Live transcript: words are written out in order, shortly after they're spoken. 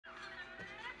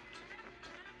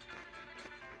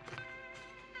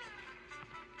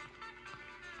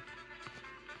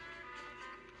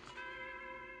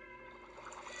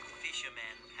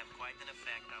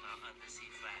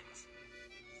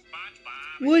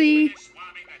Woody.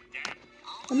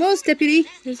 Almost, Deputy.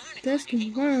 There's desk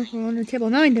and wonderful on the table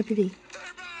 9, Deputy. They're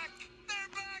back! They're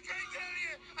back, I tell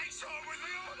you! I saw them with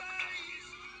my own eyes!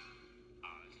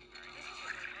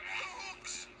 The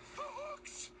hooks! The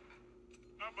hooks!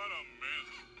 How about a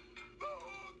myth? The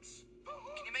hooks! The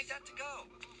hooks! Can you make that to go?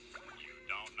 You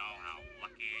don't know how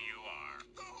lucky you are.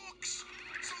 The hooks!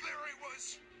 So there I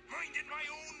was, minding my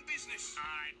own business.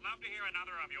 I'd love to hear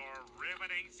another of your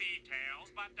riveting sea tales,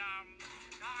 but,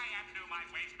 I have to do my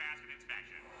wastebasket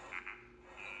inspection.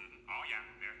 Oh, yeah,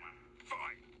 there's one.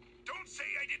 Fine. Don't say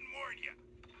I didn't warn you.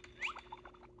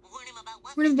 Warn him about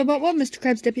what? Warn him about what, Mr.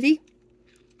 Krabs, Deputy?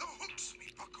 The hooks, me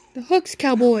bucko. The hooks,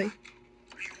 cowboy.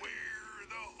 Beware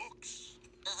the hooks.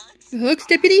 The hooks,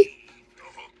 Deputy? The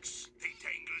hooks. They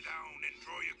tangle down and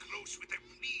draw you close with their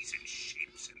pleasing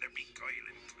shapes and their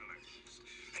beguiling colors.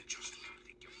 And just when you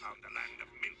think you found the land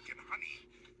of milk and honey,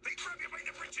 they grab you by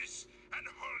the britches and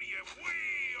haul you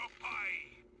way up high.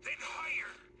 Then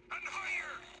higher and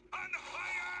higher and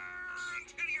higher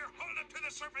until you're hauled up to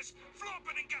the surface,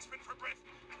 flopping and gasping for breath.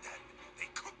 And then they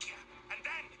cook you, and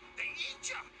then they eat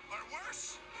you, or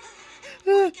worse.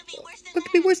 What Could be worse than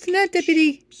could be worse than that,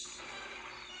 Deputy?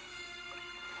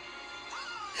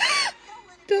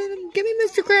 Give me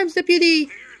Mr. Krabs, Deputy.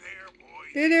 There, boy.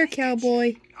 There,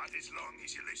 cowboy. Not as long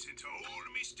as you listen to old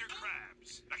Mr.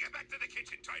 Krabs. Now get back to the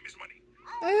kitchen. Time is money.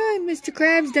 Aye, Mr.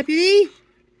 Krabs, Deputy. Good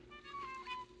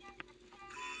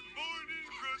morning,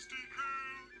 Krusty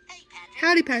Krab. Hey, Patrick.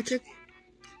 Howdy, Patrick. The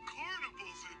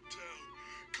carnival's in town.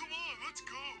 Come on, let's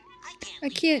go. I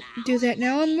can't do that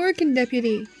now. I'm working,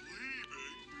 Deputy. Leaving?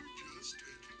 We're just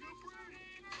taking a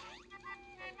break.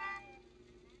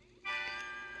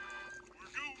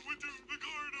 We're going to the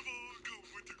carnival.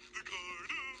 Going to the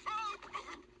carnival.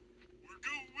 We're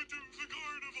going to the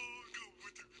carnival.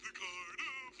 Going to the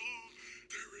carnival.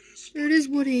 There it is. There it is,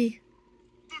 Woody.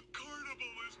 The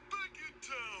carnival is back in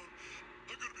town.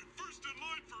 I'm gonna be first in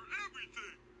line for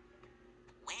everything.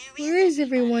 Where is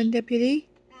everyone, Deputy?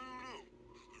 I don't know.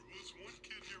 There was one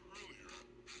kid here earlier.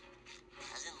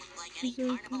 Doesn't look like Is any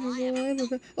there a carnival I carnival ever... I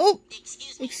ever- Oh,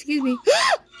 Excuse me. excuse me.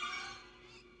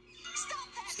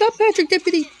 Stop, Patrick,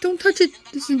 Deputy. Don't touch it.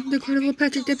 This is the carnival,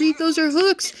 Patrick, Deputy. Those are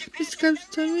hooks. Mr. Krabs,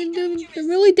 they're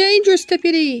really dangerous,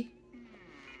 Deputy.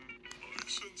 I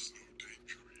sense no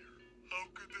danger here. How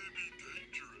could they be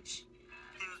dangerous?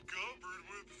 They're covered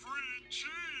with free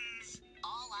cheese.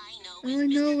 All I know All I is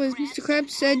know is Mr. Mr. Krabs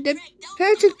said that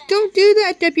Patrick, don't do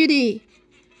that, Deputy.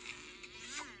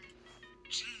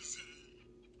 Cheesy.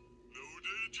 No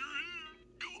danger here.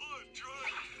 Go on, try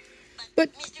it. But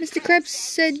Mr. Krabs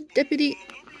said, Deputy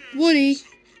Woody. Does this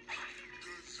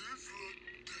look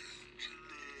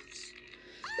dangerous?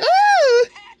 Oh,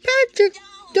 Patrick,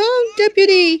 don't,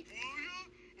 Deputy. Will ya?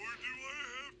 Or do I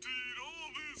have to eat all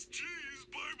this cheese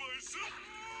by myself?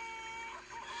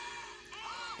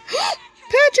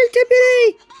 Patrick,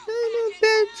 Deputy. Oh, no,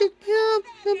 Patrick, help.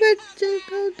 No, Patrick,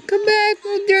 oh, come back.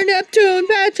 Oh, dear Neptune.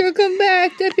 Patrick, come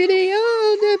back, Deputy.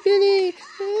 Oh, Deputy.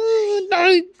 Oh,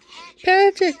 no.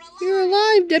 Patrick, you're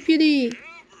alive, Deputy. Ever.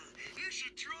 You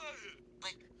should try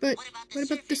it. But what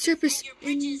about the surface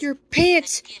in your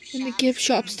pants in the gift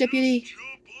shops, Deputy? Jump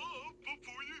up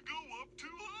before you go up too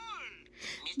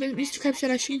high. But Mr. Krabs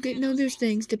said I shouldn't get no those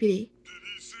things, Deputy. Did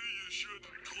he say you shouldn't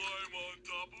climb on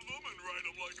top of them and ride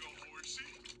them like a horsey?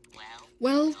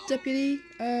 Well, Deputy,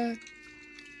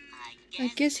 I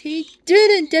guess he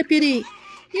didn't, Deputy.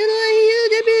 You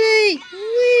Deputy.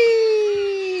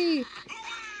 Whee!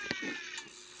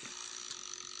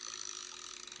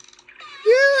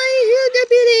 You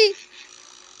Deputy.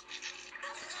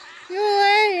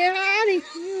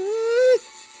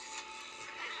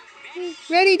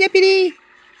 Ready, Deputy?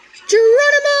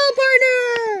 Geronimo,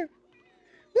 partner!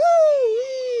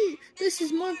 Woo! This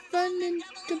is more fun than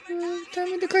the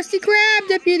time with the Krusty Krab,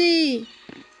 Deputy. Hey,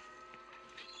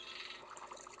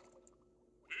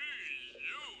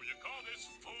 you call this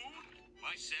food?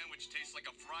 My sandwich tastes like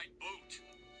a fried boot.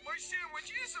 My sandwich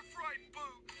is a fried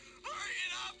boot. Hurry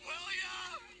it up, will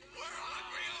ya? We're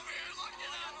hungry over here. Look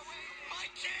at us. My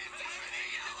kids having a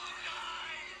yellow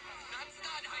guy. That's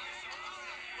not how you're supposed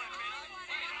to flip it.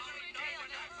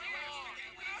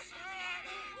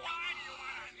 Why do you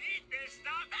want to eat this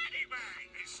stuff anyway?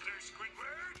 Mr.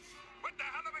 Squidward, what the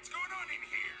hell is going on in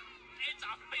here? It's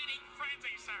a feeding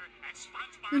frenzy, sir. And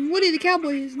SpongeBob... And Woody the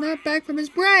Cowboy is not back from his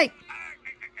break.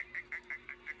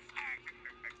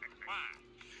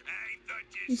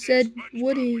 He said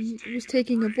Woody was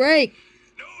taking a break.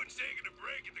 No one's taking a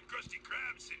break at the Krusty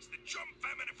Krab since the Chump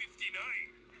Famine of '59.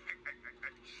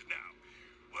 Now,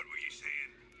 what were you saying?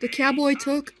 The cowboy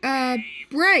took a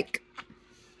break.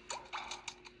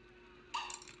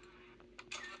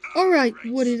 Alright,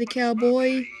 Woody the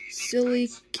cowboy. Silly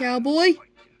cowboy.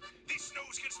 This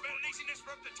nose can smell laziness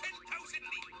from the 10,000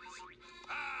 leagues.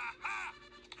 Ha!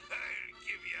 I'll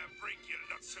give you a break, you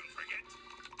nuts and forget.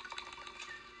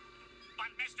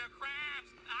 But Mr.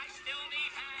 Krabs, I still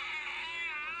need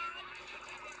help.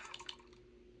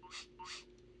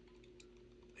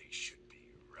 They should be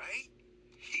right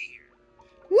here.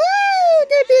 Woo,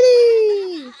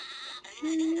 Deputy!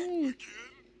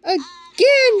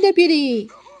 Again, Deputy!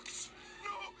 The hooks.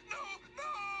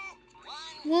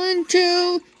 No! 1,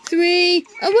 2, 3,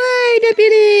 away,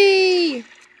 Deputy!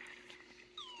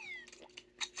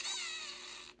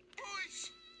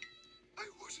 Boys, I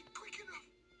wasn't quick enough.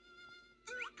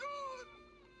 They're gone.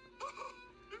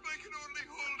 If I could only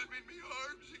hold him in my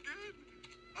arms again.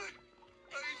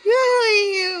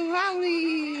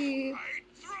 Howdy! I'd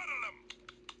throttle him.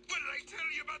 What did I tell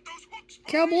you about those hooks,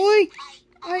 boys? Cowboy?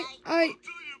 I'll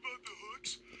tell you about the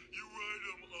hooks. You ride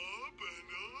them up and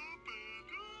up and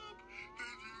up,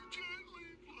 then you gently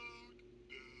float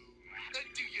down. And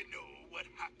do you know what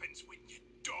happens when you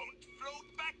don't float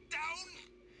back down?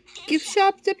 Gift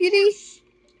shop, Deputy?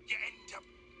 You end up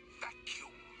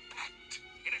vacuum packed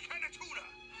in a can of tuna,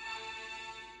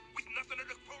 with nothing to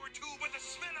look forward to but the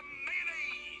smell of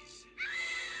mayonnaise.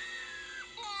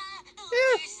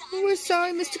 Yeah, we're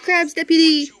sorry, Mr. Krabs,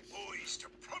 Deputy. You boys to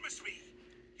promise me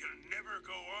you'll never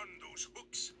go on those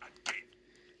hooks again.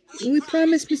 We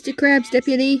promise, Mr. Krabs,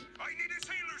 Deputy. I need a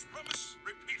sailor's promise.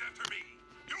 Repeat after me.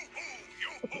 Yo ho, yo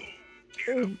ho.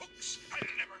 Near the hooks, I'll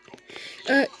never go.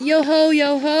 Yo ho,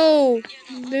 yo ho.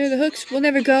 There the hooks will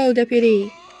never go,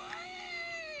 Deputy.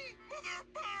 Mother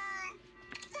Pearl,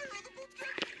 fire on the poop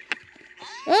deck.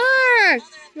 Ah!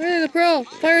 Fire the pearl.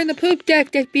 Fire in the poop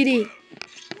deck, Deputy. All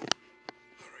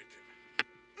right then.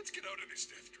 Let's get out of this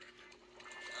death trap.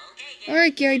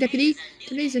 Alright, Gary, Deputy.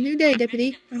 Today's a new day,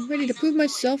 Deputy. I'm ready to prove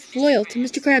myself loyal to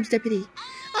Mr. Krabs, Deputy.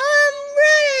 I'm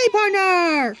ready,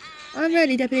 partner! I'm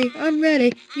ready, Deputy. I'm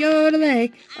ready.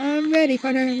 Yodelay. I'm ready,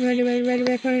 partner. I'm ready,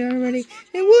 partner. I'm ready.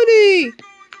 Hey, Woody!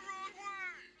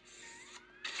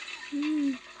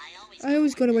 I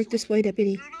always go to work this way,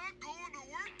 Deputy. You're not going to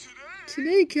work today.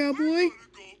 Today, cowboy. We're gonna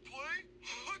go play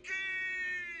hooky.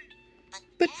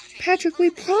 But, Patrick, we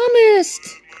promised!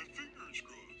 My fingers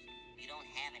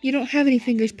crossed. You don't have any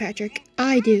fingers, Patrick.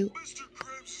 I do. Mr.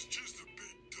 Krabs is just a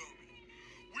big dummy.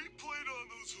 We played on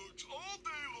those hooks all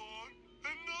day long,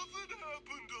 and nothing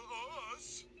happened to us.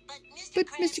 But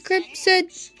Mr. Krabs said,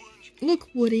 SpongeBob, look,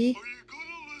 Woody. are you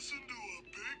gonna listen to a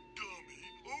big dummy,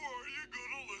 or are you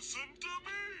gonna listen to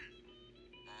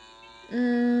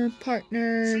me?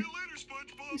 Partner. See you later,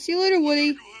 SpongeBob. See you later, Woody.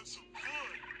 You'll have some fun.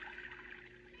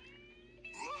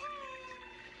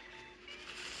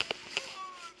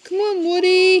 Come on,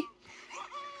 Woody.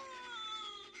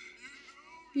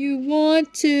 You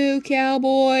want to,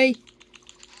 cowboy.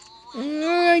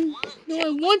 No, I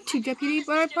want to, Deputy,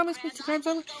 but I promise Mr. Krabs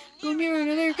I'll go near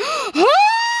another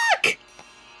hawk!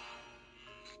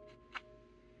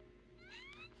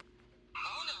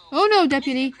 Oh no,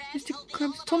 Deputy. Mr.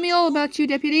 Krabs told me all about you,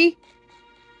 Deputy.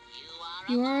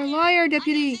 You are a liar,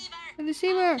 Deputy. A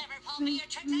deceiver.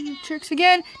 Tricks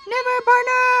again. Never,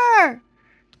 partner!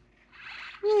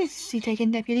 Who is he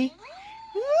taking, Deputy?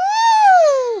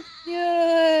 Woo!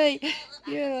 Yay!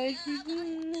 Yay!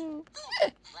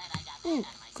 Ooh,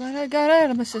 glad I got out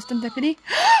of my system, Deputy.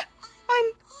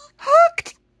 I'm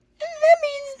hooked! That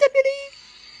means, Deputy.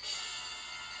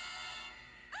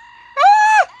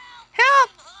 Ah! Help!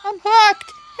 I'm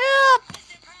hooked! Help!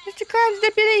 Mr. Krabs,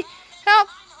 Deputy! Help!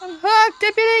 I'm hooked,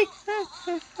 Deputy!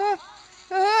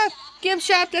 Gift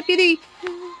shop, Deputy!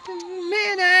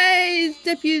 Mayonnaise,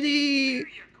 Deputy! Here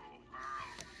you go, Pearl.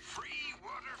 Free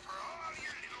water for all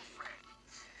your little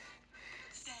friends.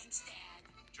 Thanks, Dad.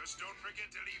 Just don't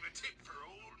forget to leave a tip for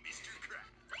old Mr.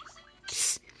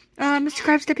 Krabs. Mr.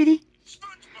 Krabs, Deputy?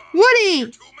 SpongeBob, Woody! you're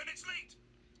 2 minutes late.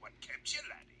 What kept you,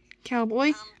 laddie?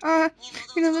 Cowboy?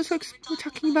 Those hooks we were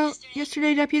talking about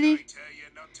yesterday, Deputy? Tell you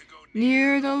not to go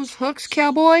Near those hooks,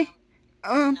 cowboy?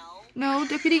 No,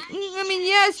 Deputy. I mean,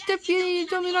 yes, Deputy. You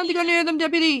told me not to go near them,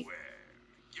 Deputy. where.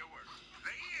 You were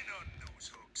playing on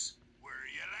those hooks, were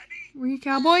you, laddie? Were you,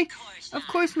 cowboy? Of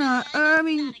course not. I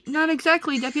mean, not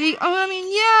exactly, Deputy. I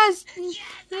mean, yes!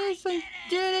 Yes, I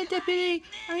did it, Deputy.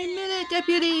 I admit it,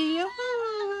 Deputy.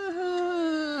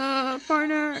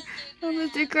 Partner. Oh,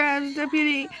 Mr. Krabs,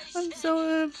 Deputy. I'm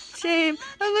so ashamed.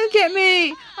 Look at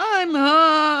me. I'm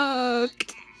hooked.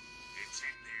 It's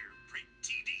in there pretty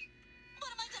deep.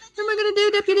 What am I gonna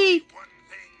do, Deputy? One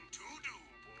thing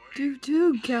to do, boy.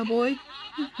 Do, cowboy.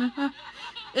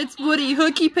 It's Woody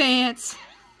Hooky Pants.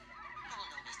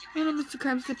 Oh no, Mr.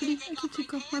 Krabs, Deputy. I can't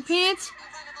take off my pants.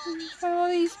 All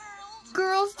these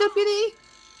girls, Deputy.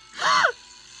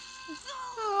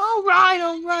 Alright.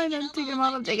 I'm taking them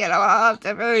off,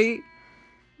 Deputy.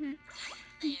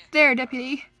 There,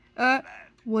 Deputy.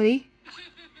 Woody.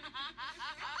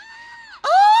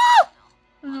 Oh!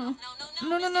 No,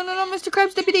 Mr.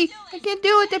 Krabs, Deputy. I can't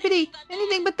do it, Deputy.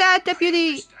 Anything but that,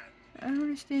 Deputy. I don't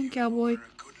understand, cowboy.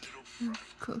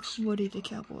 Woody the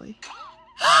cowboy.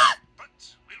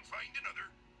 But we'll find another.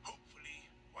 Hopefully,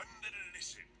 one that'll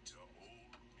listen to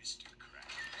old Mr.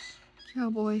 Krabs.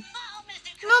 Cowboy.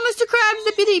 No, Mr. Krabs,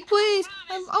 Deputy, please.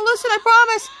 I'll listen, I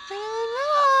promise.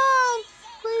 No,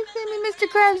 please give me Mr.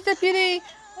 Krabs, Deputy.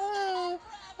 Oh,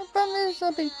 I promise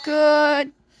I'll be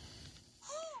good.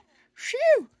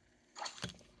 Phew.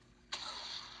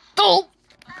 Oh.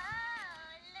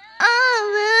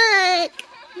 Oh, look.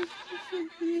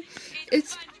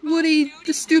 It's Woody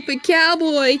the stupid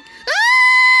cowboy.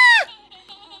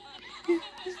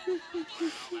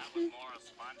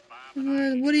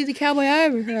 Woody the cowboy I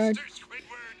ever heard.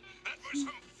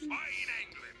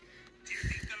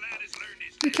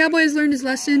 The cowboy has learned his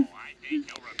lesson.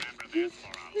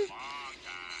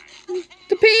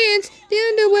 The pants, the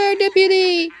underwear,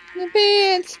 Deputy. The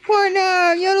pants,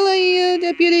 partner, yodeling you,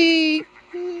 Deputy.